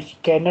which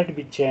cannot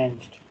be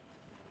changed.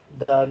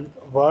 The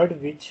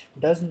word which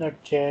does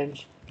not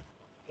change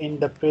in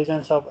the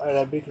presence of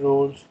Arabic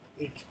rules,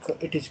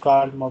 it is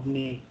called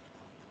mabni.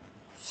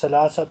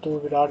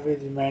 Salasatu will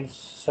always remain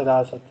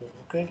salasatu.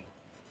 Okay,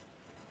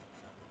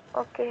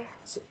 Okay.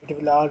 so it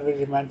will always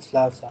remain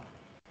salasa.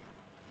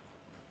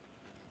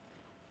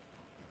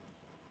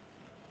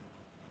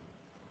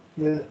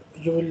 You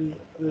will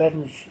let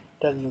me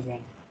tell you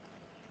again.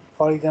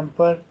 For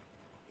example,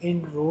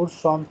 in rules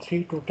from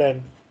 3 to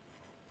 10,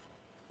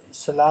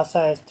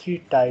 salasa has three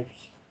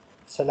types: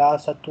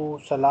 salasatu,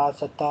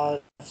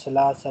 salasata,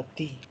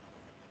 salasati.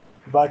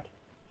 But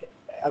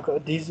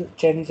these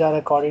changes are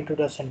according to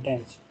the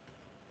sentence.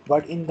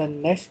 But in the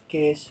next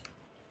case,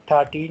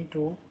 13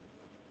 to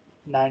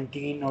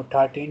 19 or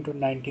 13 to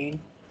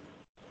 19,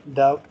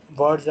 the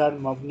words are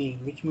mabni,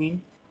 which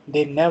means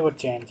they never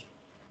change.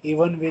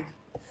 Even with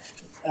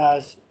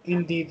as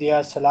indi they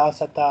are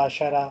salasata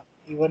ashara,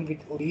 even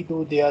with uridu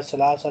they are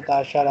salasata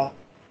ashara,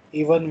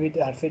 even with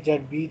harfijar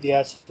b they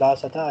are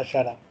salasata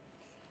ashara.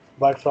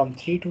 But from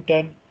 3 to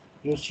 10,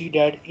 you see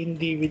that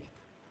indi with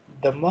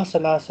dhamma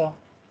salasa,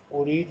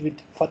 urid with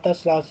fatah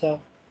salasa,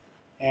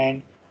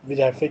 and with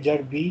harfijar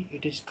b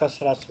it is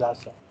kasra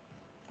salasa.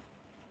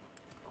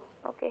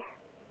 Okay.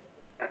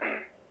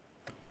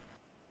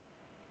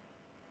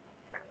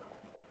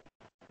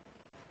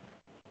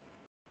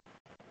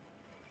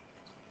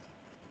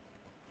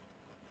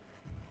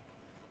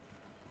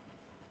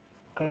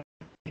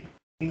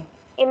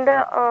 In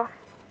the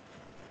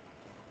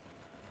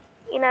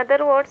in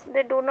other words,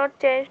 they do not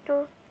change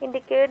to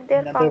indicate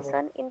their In other words,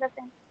 function in the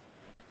sentence.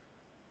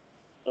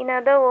 In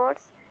other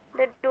words,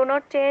 they do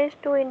not change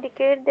to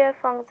indicate their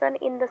function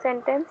in the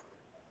sentence.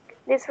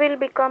 This will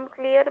become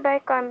clear by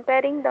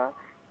comparing the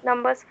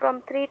numbers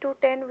from 3 to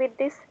 10 with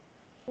these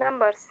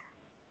numbers.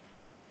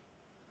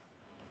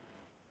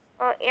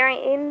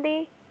 In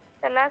the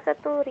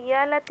Salasatu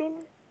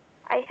Riyalatin,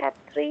 I have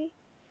 3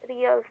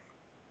 reals.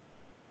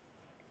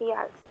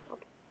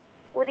 Okay.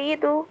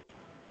 Uridu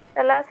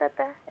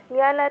Salasata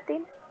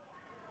Riyalatin,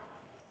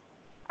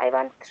 I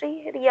want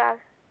 3 riyal.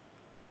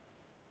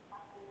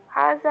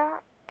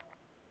 Haza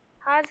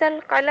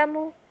Hazal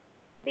Kalamu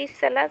bi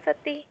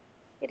Salasati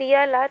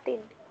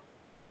Riyalatin.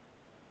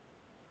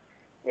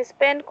 This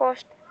pen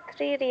cost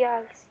 3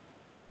 riyals.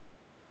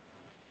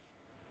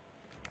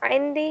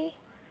 عندي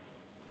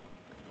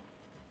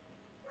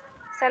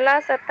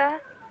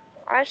ثلاثة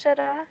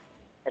عشر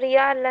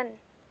ريالا.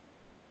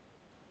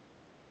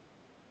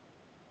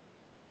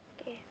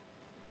 Okay.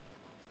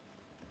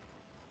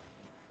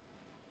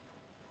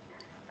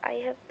 I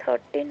have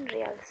 13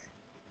 riyals.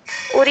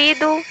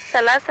 أريد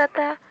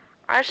ثلاثة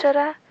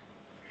عشر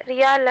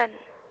ريالا.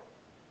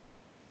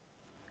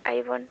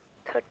 I want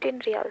 13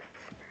 riyals.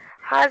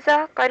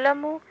 هذا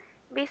قلم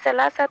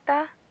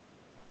بثلاثة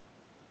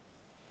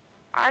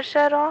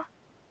عشر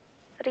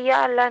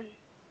ريالا.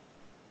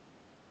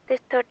 This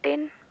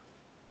 13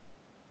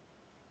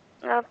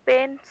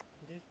 pens.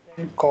 this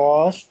pen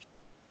cost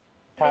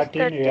This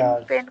 13 13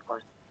 riyals. pen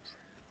cost.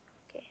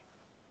 Okay.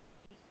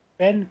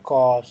 Pen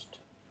cost.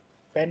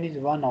 Pen is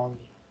one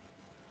only,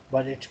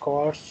 but its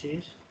cost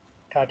is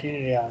 13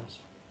 riyals.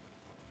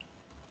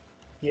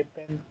 ये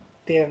pen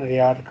 13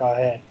 riyal का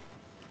है.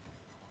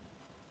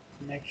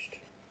 Next.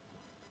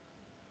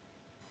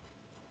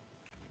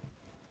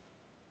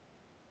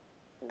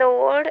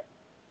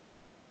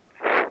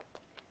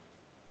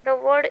 The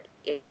word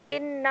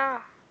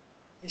inna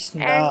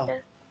इसना.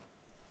 and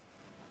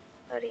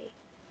sorry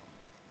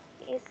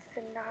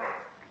isna.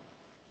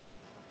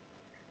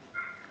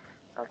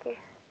 Okay.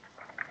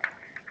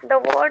 The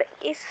word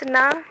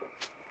isna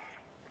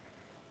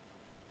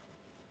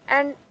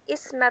and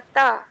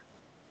isnata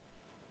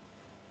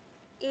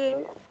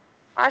in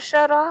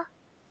ashara,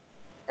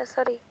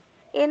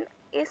 in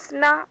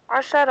isna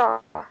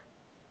ashara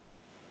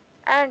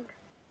and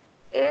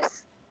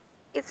is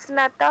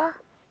isnata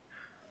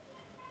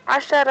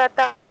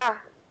asharata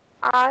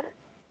are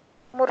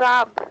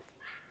murab.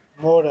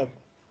 Morab.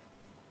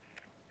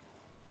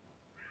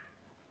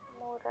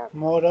 Murab.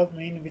 Morab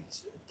means which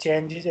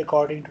changes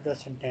according to the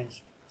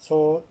sentence.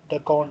 So the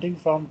counting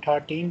from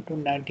 13 to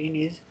 19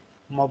 is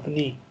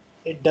mabni.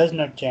 It does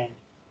not change.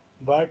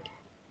 But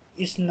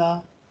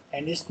isna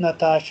and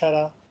isnata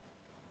ashara,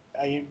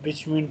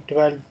 which mean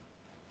 12.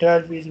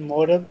 12 is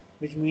morab,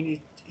 which means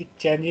it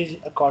changes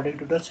according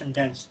to the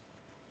sentence.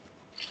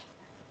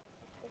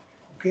 Okay.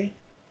 Okay?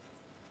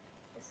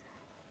 Yes.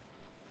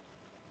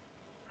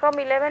 From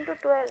 11 to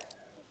 12.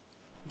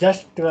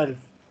 Just 12.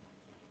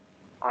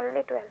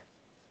 Only 12.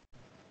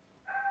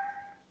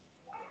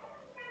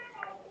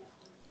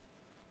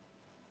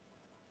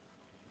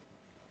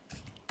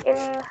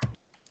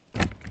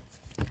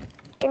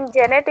 In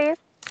genitive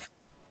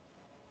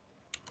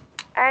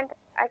and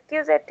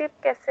accusative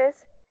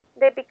cases,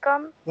 they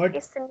become What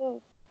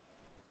isni.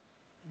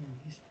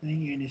 is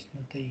saying and is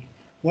not saying.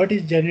 What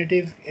is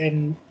genitive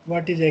and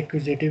what is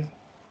accusative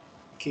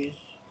case?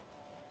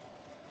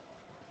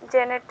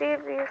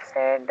 Genitive, you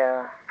said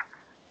uh,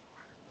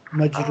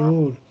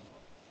 Majroor.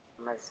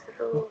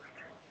 mazroor.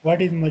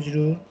 What is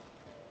majroor?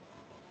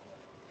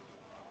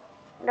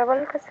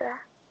 double kasra.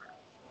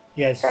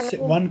 Yes, Tanween.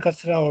 one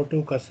kasra or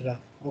two kasra.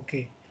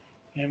 Okay.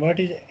 And what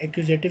is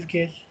accusative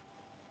case?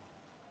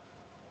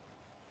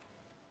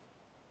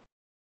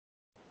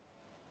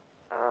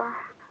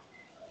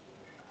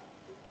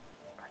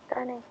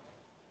 पता नहीं.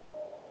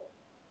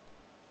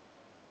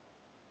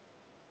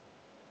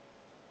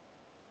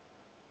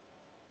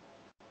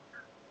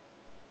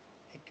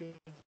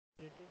 Accusative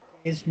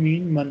case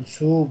mean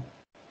mansoob.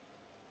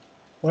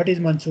 What is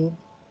mansoob?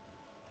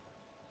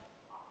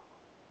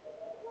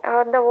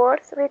 The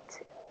words which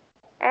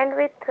end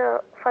with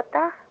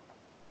fatah.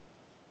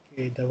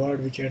 Okay, the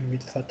word which ends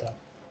with fatah.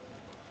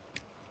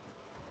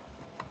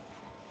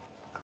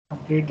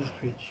 Complete the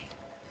speech.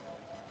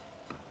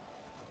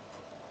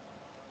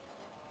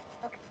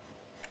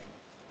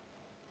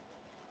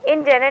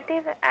 In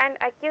genitive and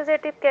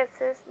accusative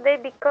cases, they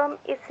become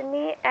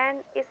isni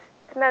and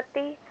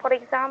isnati. For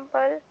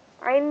example,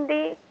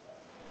 indi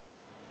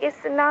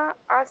isna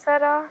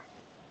asara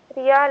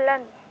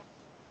riyalan.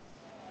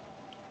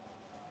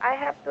 I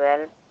have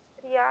 12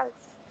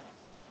 riyals.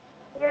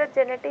 Here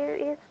genitive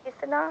is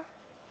isna.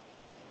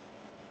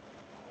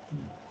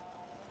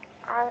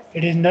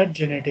 It is not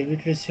genitive,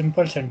 it is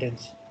simple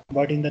sentence.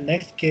 But in the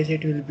next case,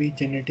 it will be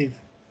genitive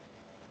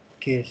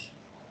case.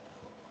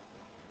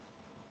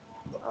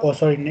 Oh,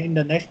 sorry, in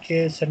the next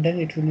case sentence,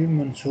 it will be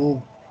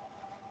mansoob.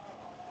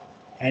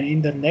 And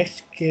in the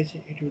next case,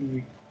 it will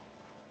be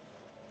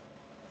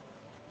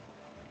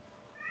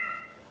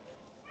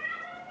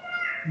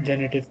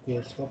genitive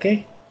case.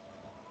 Okay?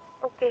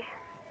 Okay.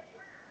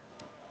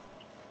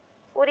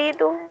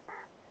 Uridu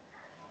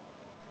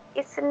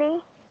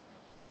isni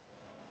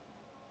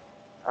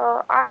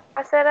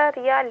asara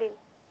riyalin.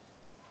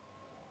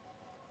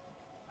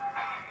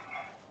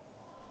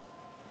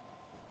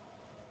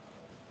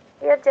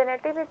 Here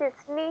genitive is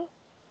isni.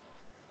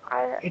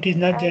 It is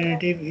not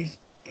genitive, it's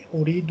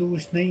uridu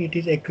isnai, it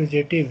is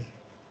accusative.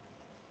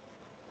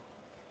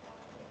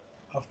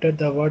 After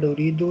the word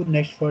uridu,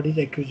 next word is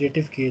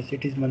accusative case,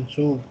 it is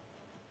mansoob.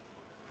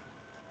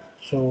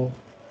 So,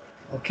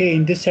 okay,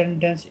 in this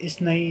sentence,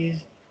 isnai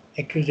is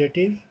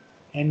accusative,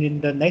 and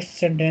in the next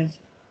sentence,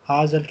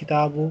 hazal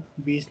kitabu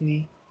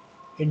bisni,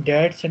 in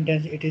that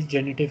sentence, it is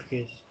genitive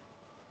case.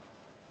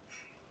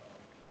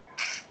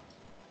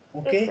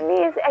 Okay?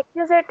 Isni is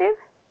accusative.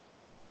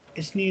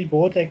 Isni is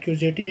both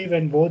accusative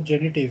and both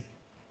genitive.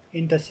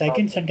 In the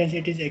second Okay. sentence,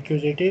 it is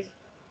accusative.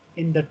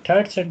 In the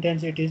third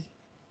sentence, it is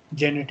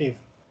genitive.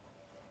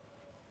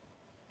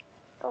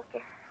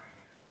 Okay.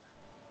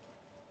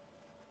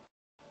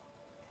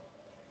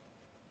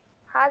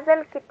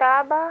 Hazal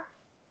kitaba.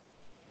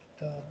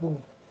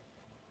 Tabu.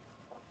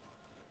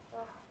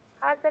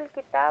 Hazal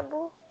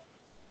kitabu.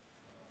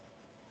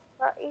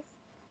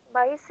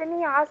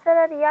 Baisni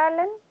asara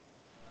riyalan.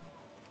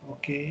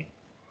 Okay.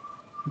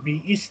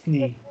 Bi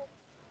isni.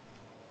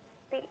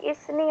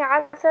 Isni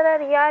asara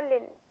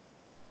riyalin.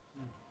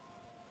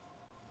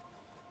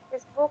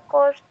 This book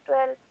cost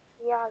 12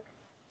 riyal.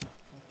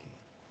 Okay.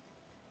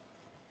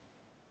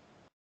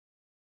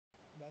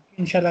 बाकी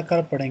इंशाल्लाह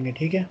कल पढ़ेंगे,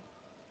 ठीक है?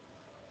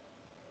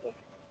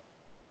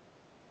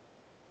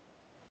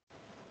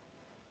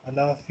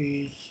 अल्लाह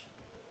हाफिज.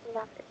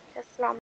 Allah Hafiz. Assalamu